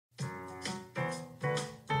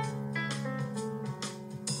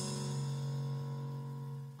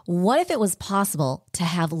What if it was possible to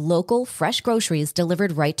have local, fresh groceries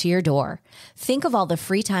delivered right to your door? Think of all the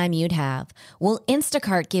free time you'd have. Well,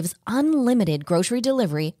 Instacart gives unlimited grocery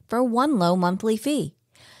delivery for one low monthly fee.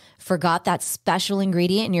 Forgot that special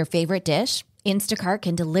ingredient in your favorite dish? Instacart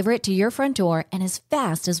can deliver it to your front door in as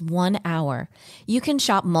fast as 1 hour. You can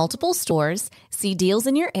shop multiple stores, see deals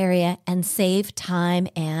in your area, and save time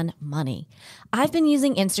and money. I've been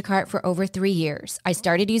using Instacart for over 3 years. I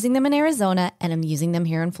started using them in Arizona, and I'm using them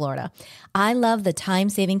here in Florida. I love the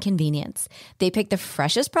time-saving convenience. They pick the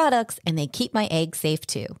freshest products, and they keep my eggs safe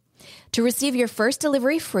too. To receive your first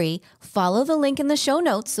delivery free, follow the link in the show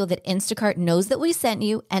notes so that Instacart knows that we sent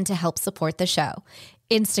you and to help support the show.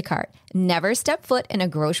 Instacart. Never step foot in a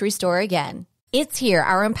grocery store again. It's here,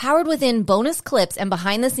 our Empowered Within bonus clips and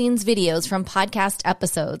behind-the-scenes videos from podcast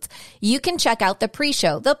episodes. You can check out the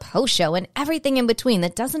pre-show, the post-show, and everything in between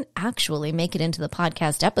that doesn't actually make it into the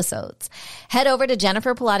podcast episodes. Head over to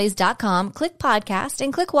jenniferpilates.com, click podcast,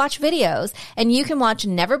 and click watch videos, and you can watch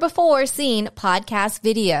never-before-seen podcast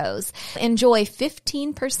videos. Enjoy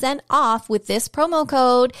 15% off with this promo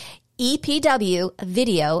code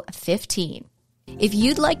EPWVideo15. If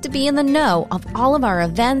you'd like to be in the know of all of our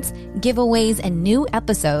events, giveaways, and new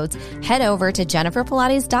episodes, head over to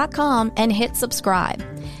jenniferpilates.com and hit subscribe.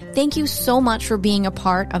 Thank you so much for being a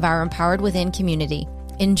part of our Empowered Within community.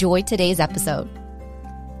 Enjoy today's episode.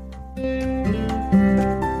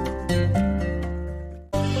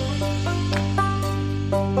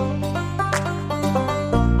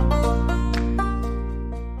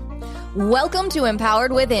 Welcome to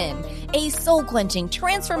Empowered Within, a soul-quenching,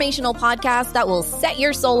 transformational podcast that will set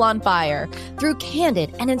your soul on fire through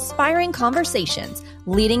candid and inspiring conversations.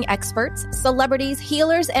 Leading experts, celebrities,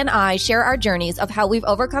 healers, and I share our journeys of how we've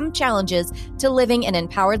overcome challenges to living an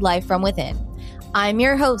empowered life from within. I'm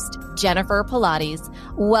your host, Jennifer Pilates.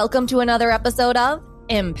 Welcome to another episode of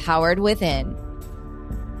Empowered Within.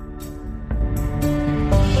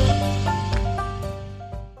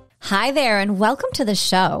 Hi there, and welcome to the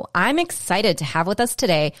show. I'm excited to have with us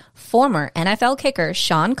today former NFL kicker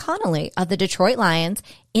Sean Conley of the Detroit Lions,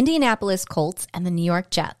 Indianapolis Colts, and the New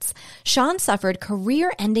York Jets. Sean suffered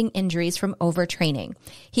career-ending injuries from overtraining.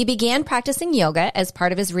 He began practicing yoga as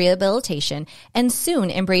part of his rehabilitation and soon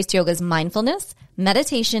embraced yoga's mindfulness,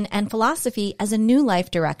 meditation, and philosophy as a new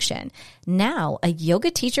life direction. Now a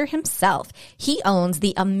yoga teacher himself, he owns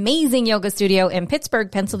the amazing yoga studio in Pittsburgh,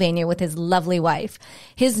 Pennsylvania with his lovely wife.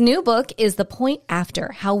 His new book is The Point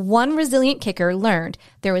After, How One Resilient Kicker Learned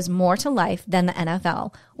There is More to Life Than the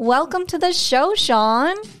NFL. Welcome to the show,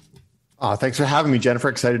 Sean. Oh, thanks for having me, Jennifer.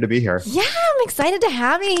 Excited to be here. Yeah, I'm excited to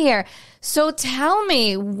have you here. So tell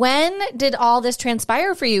me, when did all this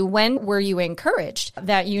transpire for you? When were you encouraged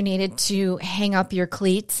that you needed to hang up your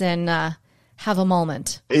cleats and have a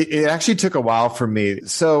moment? It actually took a while for me.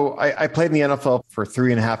 So I played in the NFL for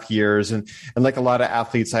 3.5 years. And like a lot of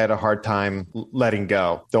athletes, I had a hard time letting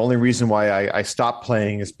go. The only reason why I stopped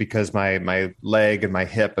playing is because my leg and my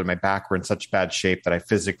hip and my back were in such bad shape that I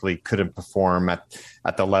physically couldn't perform at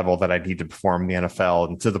the level that I need to perform in the NFL.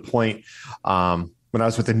 And to the point, when I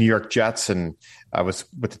was with the New York Jets and I was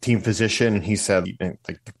with the team physician, and he said,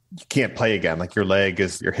 like, you can't play again. Like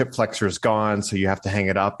your hip flexor is gone. So you have to hang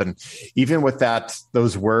it up. And even with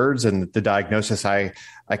those words and the diagnosis, I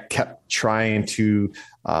kept trying to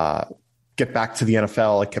get back to the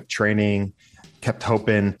NFL. I kept training, kept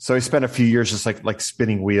hoping. So I spent a few years just like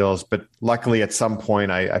spinning wheels. But luckily at some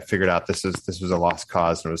point I figured out this was a lost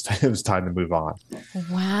cause and it was time to move on.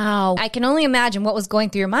 Wow. I can only imagine what was going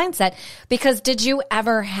through your mindset, because did you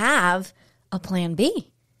ever have a plan B?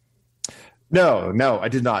 No, I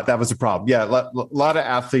did not. That was the problem. Yeah, a lot of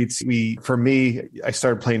athletes. For me, I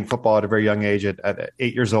started playing football at a very young age at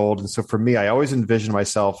 8 years old. And so for me, I always envisioned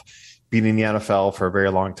myself being in the NFL for a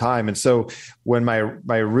very long time. And so when my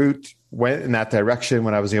route went in that direction,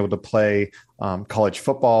 when I was able to play college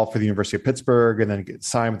football for the University of Pittsburgh and then get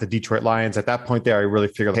signed with the Detroit Lions, at that point there, I really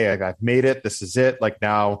figured, hey, I've made it. This is it. Like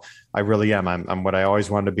now I really am. I'm what I always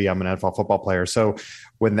wanted to be. I'm an NFL football player. So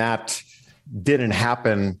when that didn't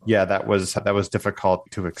happen, yeah, that was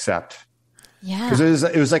difficult to accept. Yeah, because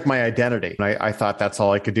it was like my identity. And I thought that's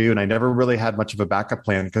all I could do, and I never really had much of a backup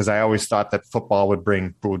plan because I always thought that football would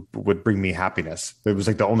bring me happiness. It was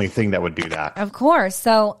like the only thing that would do that. Of course.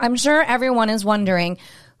 So I'm sure everyone is wondering,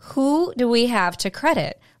 who do we have to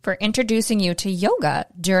credit for introducing you to yoga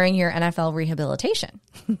during your NFL rehabilitation?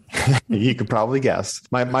 You could probably guess.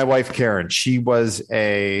 My wife, Karen, she was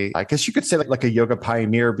I guess you could say like a yoga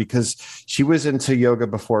pioneer, because she was into yoga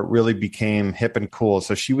before it really became hip and cool.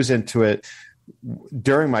 So she was into it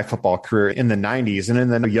during my football career in the 90s.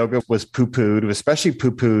 And then yoga was poo-pooed, especially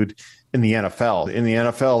poo-pooed in the NFL. In the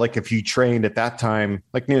NFL, like if you trained at that time,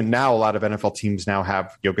 like now a lot of NFL teams now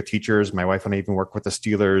have yoga teachers. My wife and I even work with the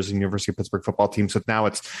Steelers and University of Pittsburgh football team. So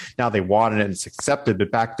now they want it and it's accepted.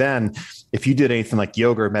 But back then, if you did anything like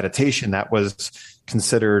yoga or meditation, that was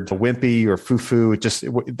considered wimpy or foo-foo.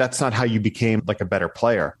 That's not how you became like a better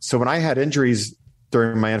player. So when I had injuries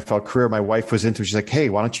during my NFL career, my wife was into it. She's like, hey,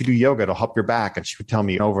 why don't you do yoga? It'll help your back. And she would tell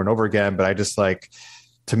me over and over again. But I just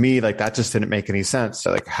to me, like that just didn't make any sense.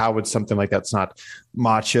 So, like, how would something like that's not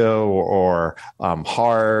macho or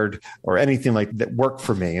hard or anything like that work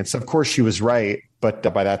for me? And so, of course, she was right. But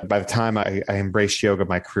by the time I embraced yoga,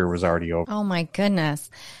 my career was already over. Oh my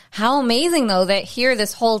goodness. How amazing though, that here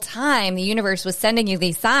this whole time, the universe was sending you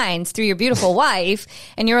these signs through your beautiful wife.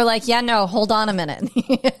 And you were like, yeah, no, hold on a minute.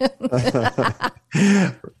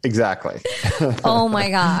 Exactly. Oh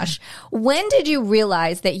my gosh. When did you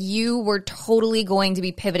realize that you were totally going to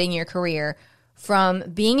be pivoting your career from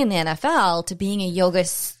being in the NFL to being a yoga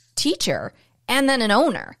teacher and then an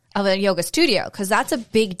owner of a yoga studio? Because that's a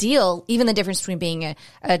big deal, even the difference between being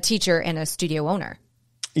a teacher and a studio owner.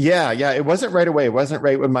 Yeah. It wasn't right away. It wasn't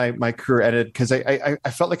right when my career ended, because I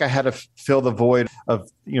felt like I had to fill the void of,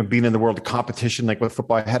 being in the world of competition, like with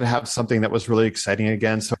football. I had to have something that was really exciting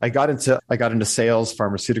again. So I got into sales,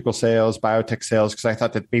 pharmaceutical sales, biotech sales, because I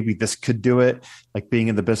thought that maybe this could do it, like being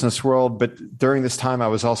in the business world. But during this time, I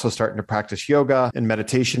was also starting to practice yoga and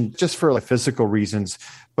meditation just for like physical reasons.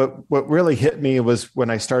 But what really hit me was when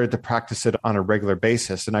I started to practice it on a regular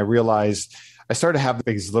basis. And I realized I started to have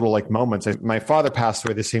these little like moments. My father passed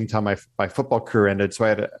away the same time my football career ended. So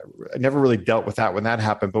I never really dealt with that when that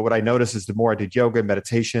happened. But what I noticed is the more I did yoga and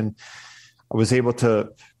meditation, I was able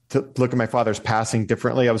to look at my father's passing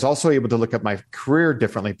differently. I was also able to look at my career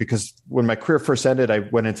differently, because when my career first ended, I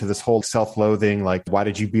went into this whole self-loathing, like, why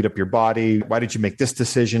did you beat up your body? Why did you make this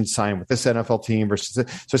decision, sign with this NFL team versus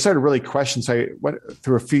this? So I started really questioning. So I went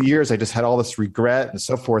through a few years, I just had all this regret and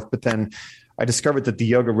so forth. But then I discovered that the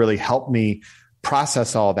yoga really helped me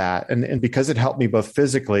process all that. And because it helped me both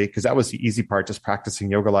physically, because that was the easy part, just practicing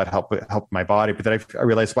yoga a lot helped my body. But then I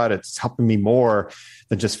realized, wow, it's helping me more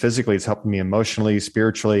than just physically. It's helping me emotionally,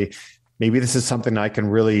 spiritually. Maybe this is something I can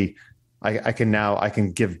really, I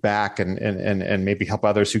can give back and maybe help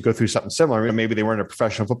others who go through something similar. Maybe they weren't a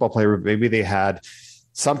professional football player, but maybe they had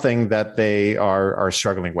something that they are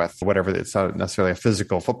struggling with, whatever. It's not necessarily a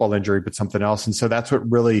physical football injury, but something else. And so that's what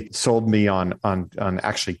really sold me on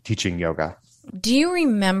actually teaching yoga. Do you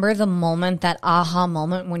remember the moment, that aha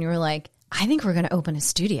moment when you were like, I think we're going to open a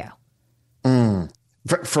studio?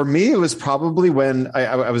 For me, it was probably when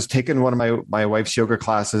I was taking one of my wife's yoga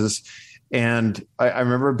classes. And I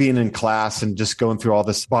remember being in class and just going through all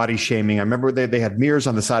this body shaming. I remember they had mirrors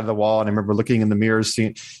on the side of the wall, and I remember looking in the mirrors,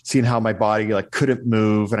 seeing how my body like couldn't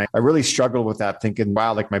move. And I really struggled with that, thinking,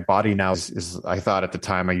 wow, like my body now is I thought at the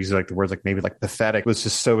time, I used like the words like maybe like pathetic. I was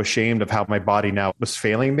just so ashamed of how my body now was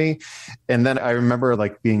failing me. And then I remember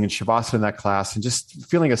like being in Shavasana in that class and just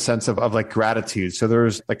feeling a sense of like gratitude. So there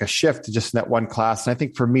was like a shift just in that one class. And I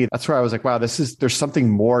think for me, that's where I was like, wow, there's something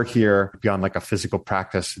more here beyond like a physical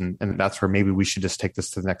practice. And that's where maybe we should just take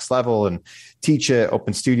this to the next level and teach it,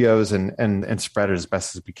 open studios and spread it as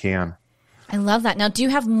best as we can. I love that. Now, do you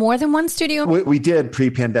have more than one studio? We did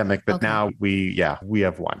pre-pandemic, but now we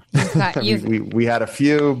have one. We had a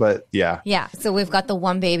few, but yeah. Yeah. So we've got the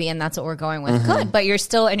one baby, and that's what we're going with. Mm-hmm. Good. But you're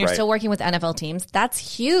still working with NFL teams. That's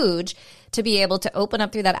huge to be able to open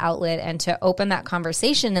up through that outlet and to open that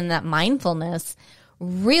conversation, and that mindfulness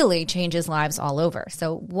really changes lives all over.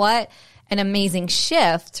 So what an amazing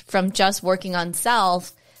shift from just working on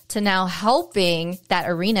self to now helping that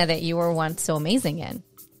arena that you were once so amazing in.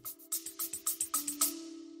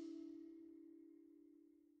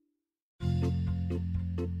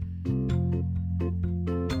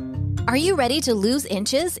 Are you ready to lose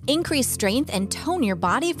inches, increase strength, and tone your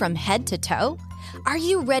body from head to toe? Are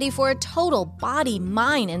you ready for a total body,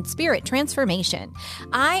 mind, and spirit transformation?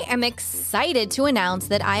 I am excited to announce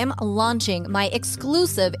that I am launching my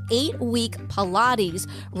exclusive 8-week Pilates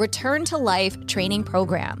Return to Life training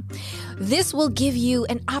program. This will give you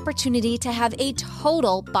an opportunity to have a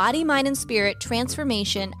total body, mind, and spirit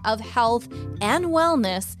transformation of health and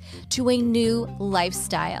wellness to a new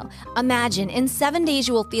lifestyle. Imagine in 7 days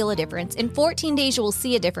you will feel a difference, in 14 days you will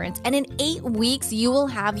see a difference, and in 8 weeks you will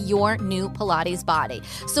have your new Pilates body. body.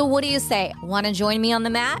 So what do you say? Want to join me on the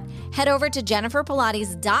mat? Head over to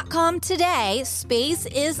jenniferpilates.com today. Space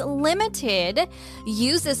is limited.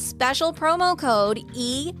 Use a special promo code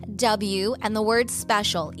EW and the word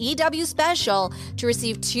special, EW special, to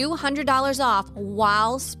receive $200 off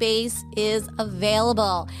while space is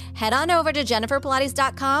available. Head on over to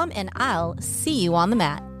jenniferpilates.com and I'll see you on the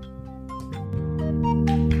mat.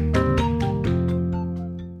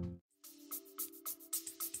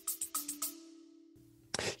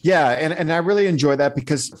 Yeah, and I really enjoy that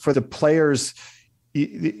because for the players,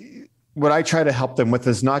 what I try to help them with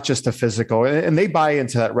is not just the physical, and they buy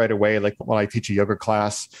into that right away. Like when I teach a yoga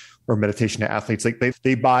class or meditation to athletes, like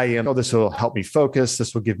they buy in, oh, this will help me focus.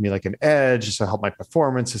 This will give me like an edge. This will help my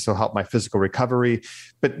performance. This will help my physical recovery.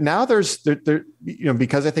 But now there's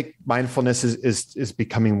because I think mindfulness is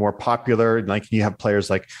becoming more popular. And like you have players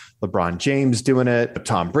like LeBron James doing it.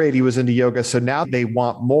 Tom Brady was into yoga. So now they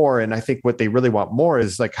want more. And I think what they really want more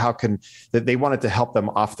is like, that they want it to help them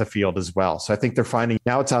off the field as well. So I think they're finding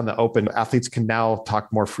now it's on the open. Athletes can now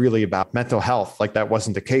talk more freely about mental health. Like that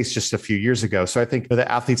wasn't the case just a few years ago. So I think the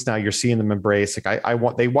athletes now you're seeing them embrace, like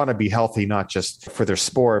they want to be healthy, not just for their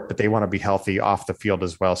sport, but they want to be healthy off the field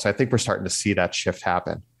as well. So I think we're starting to see that shift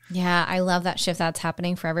happen. Yeah, I love that shift that's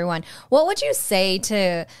happening for everyone. What would you say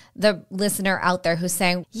to the listener out there who's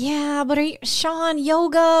saying, yeah, but Sean,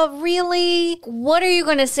 yoga, really? What are you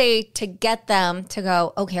going to say to get them to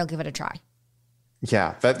go, okay, I'll give it a try?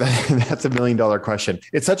 Yeah, that's $1 million question.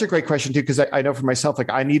 It's such a great question too, because I know for myself,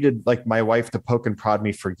 like I needed like my wife to poke and prod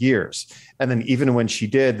me for years. And then even when she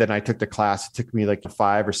did, then I took the class. It took me like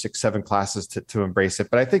 5 or 6, 7 classes to embrace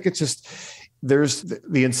it. But I think it's just, there's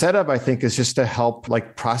the incentive, I think, is just to help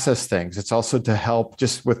like process things. It's also to help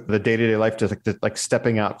just with the day-to-day life, just like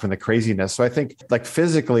stepping out from the craziness. So I think like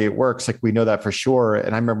physically it works. Like we know that for sure.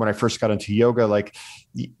 And I remember when I first got into yoga, like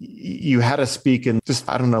you had to speak and just,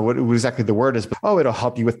 I don't know what exactly the word is, but it'll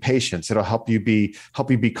help you with patience. It'll help you be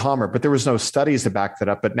calmer, but there was no studies to back that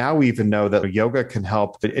up. But now we even know that yoga can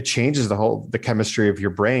help. It changes the chemistry of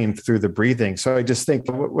your brain through the breathing. So I just think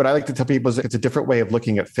what I like to tell people is it's a different way of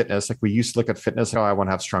looking at fitness. Like we used to look at fitness. I want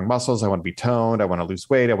to have strong muscles. I want to be toned. I want to lose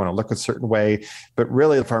weight. I want to look a certain way. But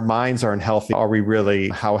really, if our minds aren't healthy,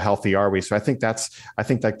 how healthy are we? So I think that's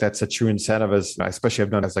a true incentive, especially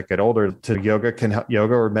I've known as I get older, to yoga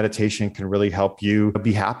or meditation can really help you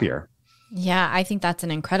be happier. Yeah, I think that's an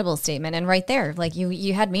incredible statement. And right there, like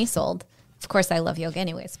you had me sold. Of course, I love yoga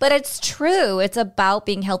anyways, but it's true. It's about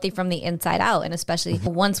being healthy from the inside out. And especially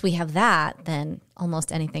once we have that, then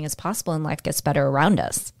almost anything is possible and life gets better around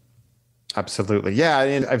us. Absolutely. Yeah.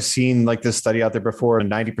 And I've seen like this study out there before,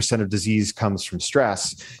 90% of disease comes from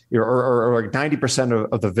stress, or like 90%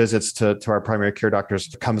 of the visits to our primary care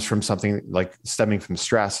doctors comes from something like stemming from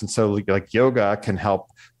stress. And so like yoga can help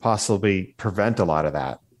possibly prevent a lot of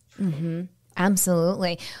that. Mm-hmm.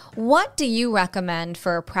 Absolutely. What do you recommend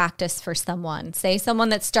for a practice for someone, say someone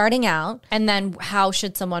that's starting out, and then how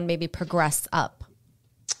should someone maybe progress up?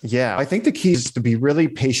 Yeah, I think the key is to be really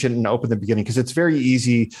patient and open in the beginning, because it's very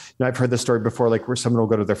easy. I've heard this story before, like where someone will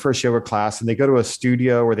go to their first yoga class and they go to a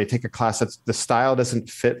studio or they take a class that's the style doesn't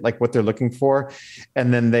fit like what they're looking for.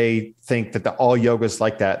 And then they think that all yoga is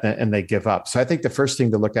like that and they give up. So I think the first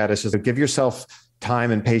thing to look at is just give yourself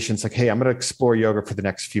time and patience. Like, hey, I'm going to explore yoga for the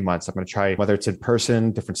next few months. I'm going to try whether it's in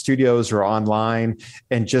person, different studios, or online,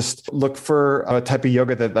 and just look for a type of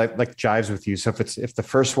yoga that like jives with you. So if the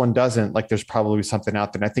first one doesn't, like there's probably something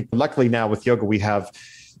out there. And I think luckily now with yoga, we have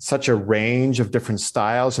such a range of different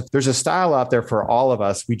styles. If there's a style out there for all of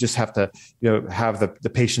us, we just have to, have the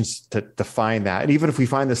patience to find that. And even if we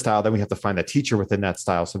find the style, then we have to find a teacher within that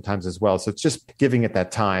style sometimes as well. So it's just giving it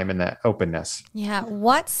that time and that openness. Yeah.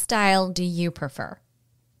 What style do you prefer?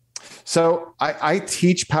 So I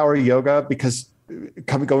teach power yoga because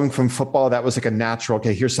going from football, that was like a natural,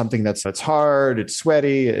 okay, here's something that's hard, it's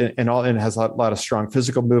sweaty and it has a lot of strong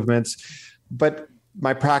physical movements. But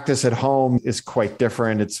my practice at home is quite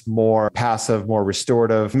different. It's more passive, more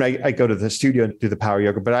restorative. I go to the studio and do the power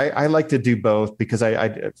yoga, but I like to do both because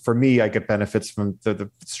for me, I get benefits from the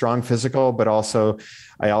strong physical, but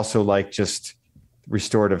I also like just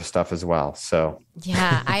restorative stuff as well. So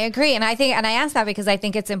yeah, I agree. And I ask that because I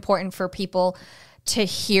think it's important for people to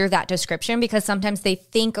hear that description, because sometimes they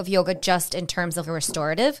think of yoga just in terms of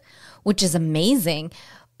restorative, which is amazing.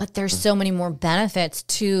 But there's so many more benefits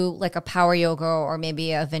to like a power yoga or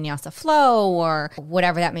maybe a vinyasa flow or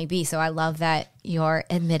whatever that may be. So I love that you're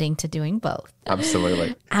admitting to doing both.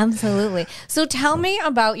 Absolutely. Absolutely. So tell me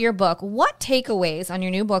about your book. What takeaways on your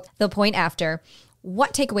new book, The Point After,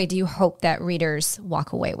 what takeaway do you hope that readers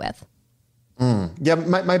walk away with? Yeah,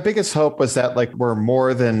 my biggest hope was that like we're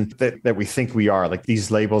more than that we think we are, like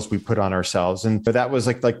these labels we put on ourselves. And that was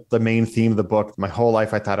like the main theme of the book. My whole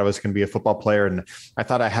life, I thought I was going to be a football player, and I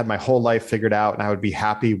thought I had my whole life figured out, and I would be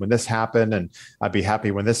happy when this happened, and I'd be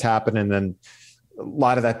happy when this happened. And then a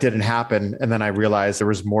lot of that didn't happen. And then I realized there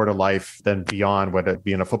was more to life than beyond what it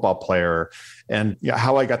being a football player. And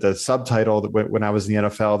how I got the subtitle when I was in the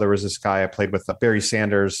NFL, there was this guy I played with, Barry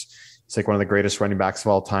Sanders. It's like one of the greatest running backs of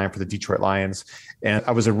all time for the Detroit Lions. And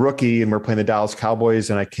I was a rookie and we're playing the Dallas Cowboys.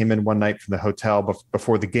 And I came in one night from the hotel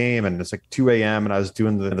before the game, and it's like 2 a.m. and I was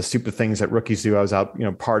doing the stupid things that rookies do. I was out,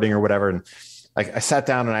 partying or whatever. And I sat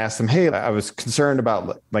down and I asked them, hey, I was concerned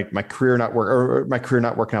about like my career not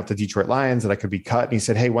working out the Detroit Lions, that I could be cut. And he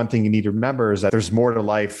said, hey, one thing you need to remember is that there's more to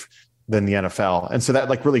life than the NFL. And so that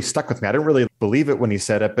like really stuck with me. I didn't really believe it when he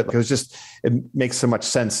said it, but it makes so much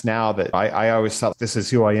sense now that I always thought this is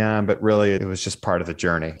who I am, but really it was just part of the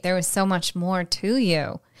journey. There was so much more to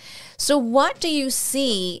you. So what do you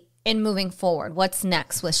see in moving forward? What's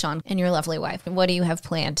next with Sean and your lovely wife? And what do you have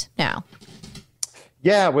planned now?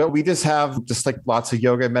 Yeah, well, we just have like lots of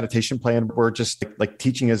yoga and meditation planned. We're just like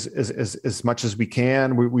teaching as much as we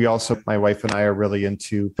can. We also, my wife and I are really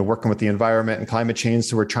into working with the environment and climate change.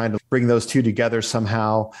 So we're trying to bring those two together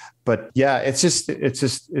somehow. But yeah, it's just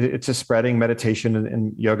spreading meditation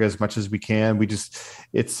and yoga as much as we can.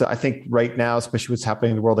 I think right now, especially what's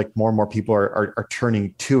happening in the world, like more and more people are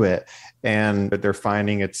turning to it, and they're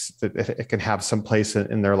finding it can have some place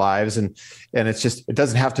in their lives. And it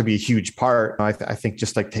doesn't have to be a huge part. I think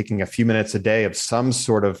just like taking a few minutes a day of some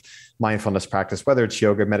sort of mindfulness practice, whether it's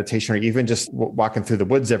yoga, meditation, or even just walking through the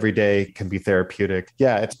woods every day, can be therapeutic.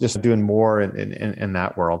 Yeah, it's just doing more in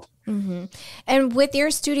that world. Mm-hmm. And with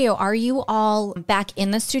your studio, are you all back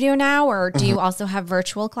in the studio now, or do you also have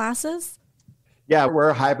virtual classes? Yeah, we're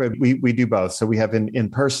a hybrid. We do both. So we have in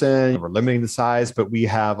person. We're limiting the size, but we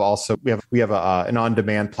have an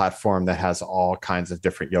on-demand platform that has all kinds of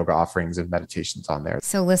different yoga offerings and meditations on there.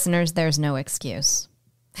 So listeners, there's no excuse.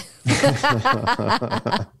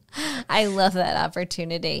 I love that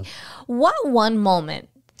opportunity. What one moment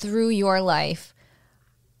through your life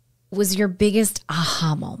was your biggest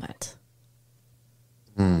aha moment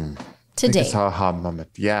to date? Biggest aha moment.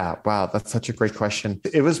 Yeah. Wow. That's such a great question.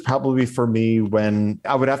 It was probably for me when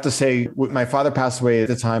I would have to say my father passed away at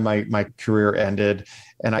the time my career ended.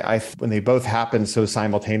 And I when they both happened so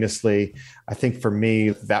simultaneously, I think for me,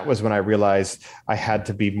 that was when I realized I had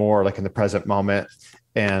to be more like in the present moment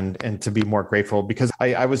and to be more grateful, because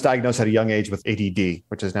I was diagnosed at a young age with ADD,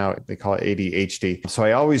 which is now they call it ADHD. So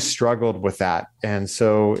I always struggled with that. And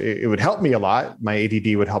so it would help me a lot. My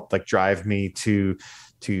ADD would help like drive me to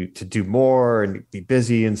do more and be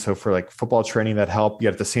busy. And so for like football training, that helped.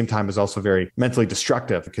 Yet at the same time, it was also very mentally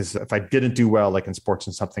destructive, because if I didn't do well, like in sports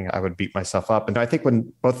and something, I would beat myself up. And I think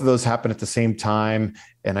when both of those happened at the same time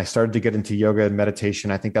and I started to get into yoga and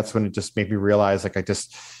meditation, I think that's when it just made me realize like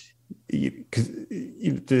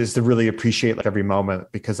is to really appreciate like every moment,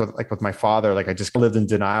 because like with my father, like I just lived in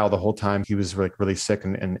denial the whole time. He was like really sick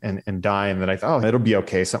and dying, that I thought, oh, it'll be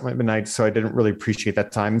okay. So I didn't really appreciate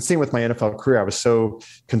that time. And same with my NFL career. I was so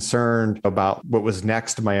concerned about what was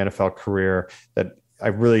next to my NFL career that I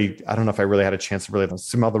don't know if I really had a chance to really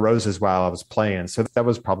smell the roses while I was playing. So that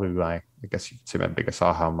was probably I guess you could say my biggest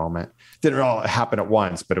aha moment. Didn't all happen at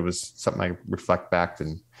once, but it was something I reflect back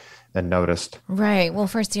and noticed. Right. Well,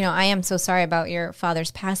 first, I am so sorry about your father's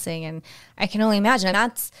passing, and I can only imagine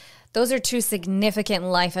those are two significant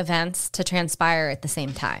life events to transpire at the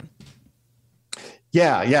same time.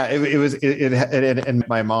 Yeah. It was, and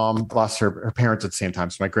my mom lost her parents at the same time.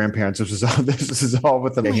 So my grandparents, this is all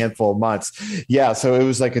within a handful of months. Yeah. So it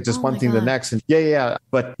was like just one thing to the next. And yeah.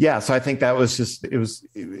 But yeah, so I think that was just, it was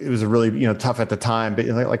a really, tough at the time, but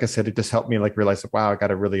like I said, it just helped me like realize that, wow, I got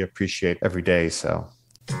to really appreciate every day. So.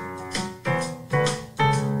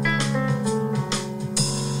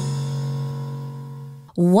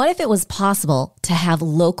 What if it was possible to have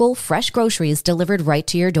local, fresh groceries delivered right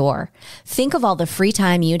to your door? Think of all the free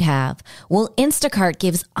time you'd have. Well, Instacart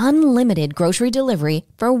gives unlimited grocery delivery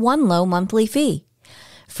for one low monthly fee.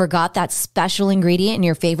 Forgot that special ingredient in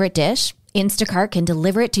your favorite dish? Instacart can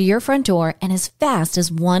deliver it to your front door in as fast as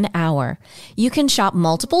 1 hour. You can shop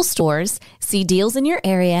multiple stores, see deals in your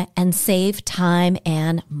area, and save time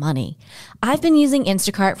and money. I've been using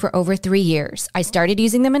Instacart for over 3 years. I started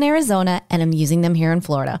using them in Arizona, and I'm using them here in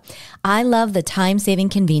Florida. I love the time-saving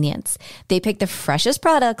convenience. They pick the freshest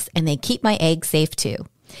products, and they keep my eggs safe too.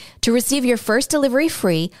 To receive your first delivery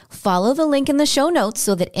free, follow the link in the show notes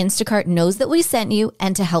so that Instacart knows that we sent you,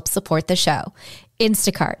 and to help support the show.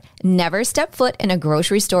 Instacart. Never step foot in a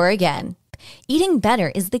grocery store again. Eating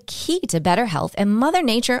better is the key to better health, and Mother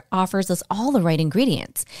Nature offers us all the right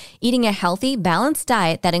ingredients. Eating a healthy, balanced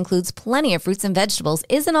diet that includes plenty of fruits and vegetables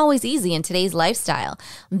isn't always easy in today's lifestyle.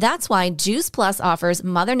 That's why Juice Plus offers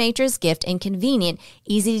Mother Nature's gift and convenient,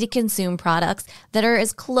 easy-to-consume products that are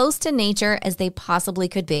as close to nature as they possibly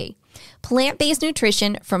could be. Plant-based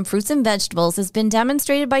nutrition from fruits and vegetables has been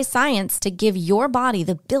demonstrated by science to give your body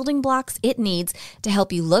the building blocks it needs to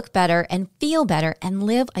help you look better and feel better and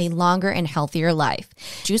live a longer and healthier life.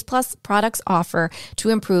 Juice Plus products offer to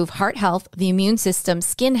improve heart health, the immune system,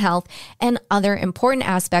 skin health, and other important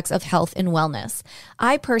aspects of health and wellness.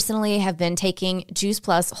 I personally have been taking Juice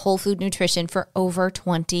Plus whole food nutrition for over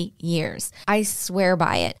 20 years. I swear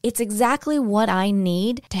by it. It's exactly what I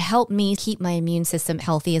need to help me keep my immune system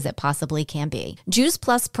healthy as it possibly can be. Juice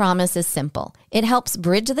Plus promise is simple. It helps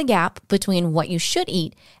bridge the gap between what you should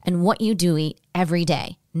eat and what you do eat every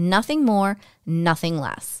day. Nothing more, nothing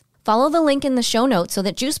less. Follow the link in the show notes so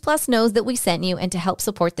that Juice Plus knows that we sent you and to help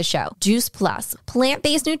support the show. Juice Plus,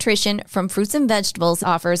 plant-based nutrition from fruits and vegetables,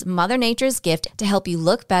 offers Mother Nature's gift to help you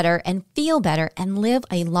look better and feel better and live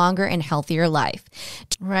a longer and healthier life.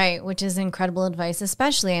 Right, which is incredible advice,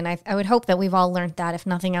 especially, and I would hope that we've all learned that, if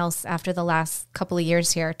nothing else, after the last couple of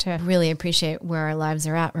years here, to really appreciate where our lives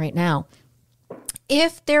are at right now.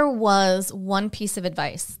 If there was one piece of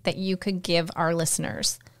advice that you could give our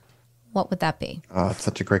listeners, what would that be? Oh, it's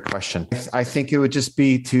such a great question. I think it would just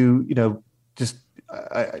be to, just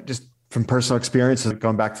from personal experience,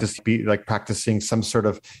 going back to just be like practicing some sort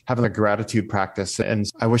of having a gratitude practice.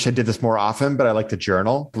 And I wish I did this more often, but I like to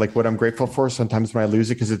journal, like what I'm grateful for. Sometimes when I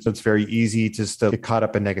lose it, because it's very easy just to get caught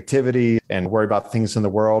up in negativity and worry about things in the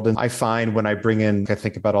world. And I find when I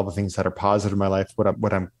think about all the things that are positive in my life,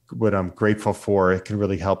 what I'm grateful for, it can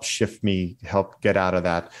really help shift me, help get out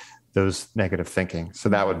of those negative thinking. So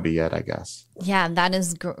that would be it, I guess. Yeah, that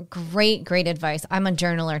is great advice. I'm a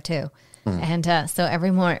journaler too. And so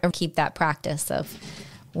every morning I keep that practice of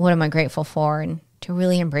what am I grateful for, and to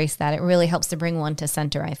really embrace that. It really helps to bring one to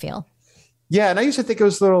center, I feel. Yeah. And I used to think it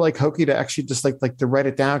was a little like hokey to actually just like to write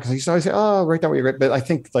it down. Cause I used to always say, oh, write down what you're grateful. But I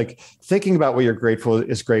think like thinking about what you're grateful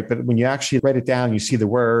is great. But when you actually write it down, you see the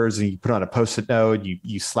words and you put it on a Post-it note,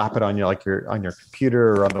 you slap it on your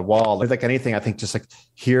computer or on the wall, like anything. I think just like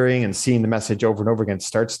hearing and seeing the message over and over again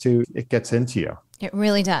it gets into you. It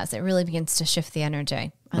really does. It really begins to shift the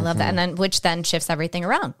energy. I love that. And then, which then shifts everything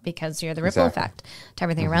around because you're the ripple effect to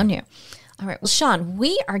everything around you. All right. Well, Sean,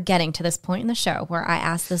 we are getting to this point in the show where I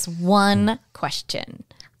ask this one question.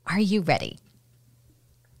 Are you ready?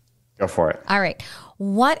 Go for it. All right.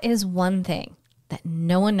 What is one thing that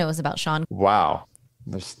no one knows about Sean? Wow.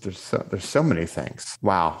 There's so many things.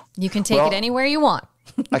 Wow. You can take it anywhere you want.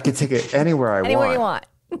 I can take it anywhere I want. Anywhere you want.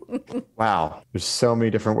 Wow. There's so many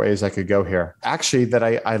different ways I could go here. Actually, that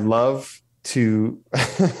I love to,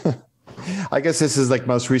 I guess this is like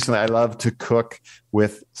most recently, I love to cook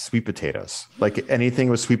with sweet potatoes, like anything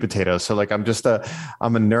with sweet potatoes. So like I'm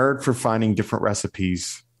a nerd for finding different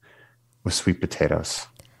recipes with sweet potatoes.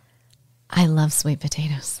 I love sweet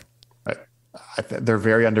potatoes. They're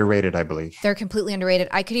very underrated, I believe. They're completely underrated.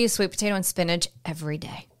 I could use sweet potato and spinach every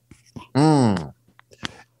day. And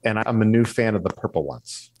I'm a new fan of the purple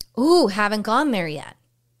ones. Ooh, haven't gone there yet.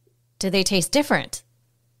 Do they taste different?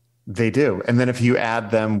 They do. And then if you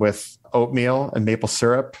add them with oatmeal and maple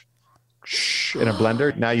syrup in a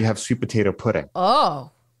blender, now you have sweet potato pudding.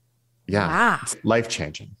 Oh. Yeah. Wow. It's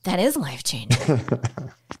life-changing. That is life-changing.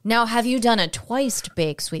 Now, have you done a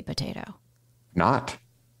twice-baked sweet potato? Not.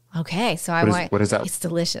 Okay. So what is that? It's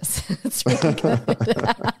delicious. It's really good.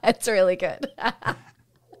 It's really good.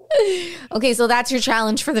 Okay, so that's your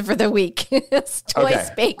challenge for the week. Twice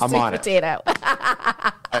baked sweet potato.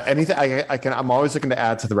 Anything I'm always looking to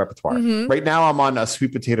add to the repertoire. Right now I'm on a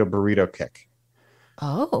sweet potato burrito kick.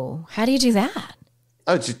 Oh, how do you do that?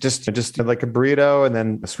 Oh, just like a burrito, and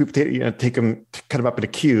then a sweet potato, take them, cut them up into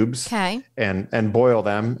cubes, okay, and boil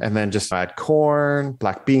them, and then just add corn,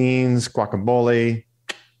 black beans, guacamole.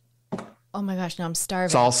 Oh my gosh, now I'm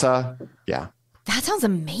starving. Salsa. Yeah. That sounds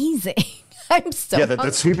amazing. I'm so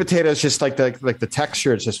the sweet potato is just like the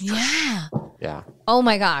texture. It's just yeah. Oh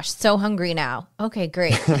my gosh, so hungry now. Okay,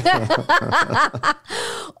 great.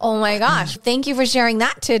 Oh my gosh, thank you for sharing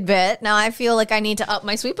that tidbit. Now I feel like I need to up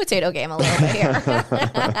my sweet potato game a little bit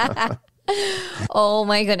here. Oh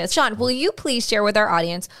my goodness, Sean, will you please share with our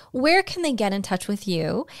audience where can they get in touch with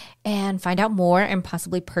you and find out more and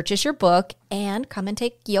possibly purchase your book and come and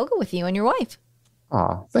take yoga with you and your wife?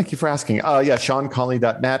 Oh, thank you for asking.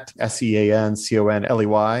 SeanConley.net,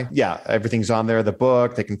 SeanConley. Yeah, everything's on there. The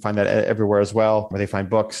book, they can find that everywhere as well, where they find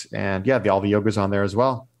books. And yeah, all the yoga's on there as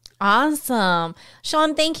well. Awesome.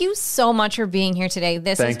 Sean, thank you so much for being here today.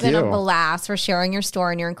 This has been a blast, for sharing your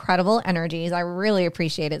story and your incredible energies. I really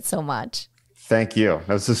appreciate it so much. Thank you.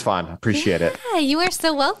 This is fun. Appreciate it. Yeah, you are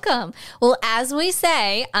so welcome. Well, as we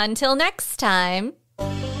say, until next time.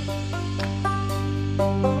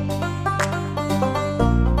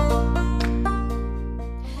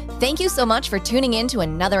 Thank you so much for tuning in to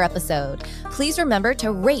another episode. Please remember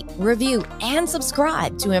to rate, review, and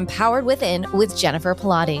subscribe to Empowered Within with Jennifer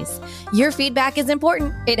Pilates. Your feedback is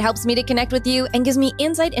important. It helps me to connect with you and gives me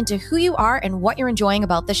insight into who you are and what you're enjoying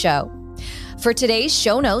about the show. For today's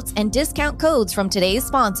show notes and discount codes from today's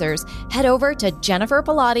sponsors, head over to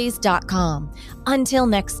jenniferpilates.com. Until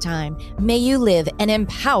next time, may you live an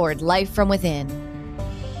empowered life from within.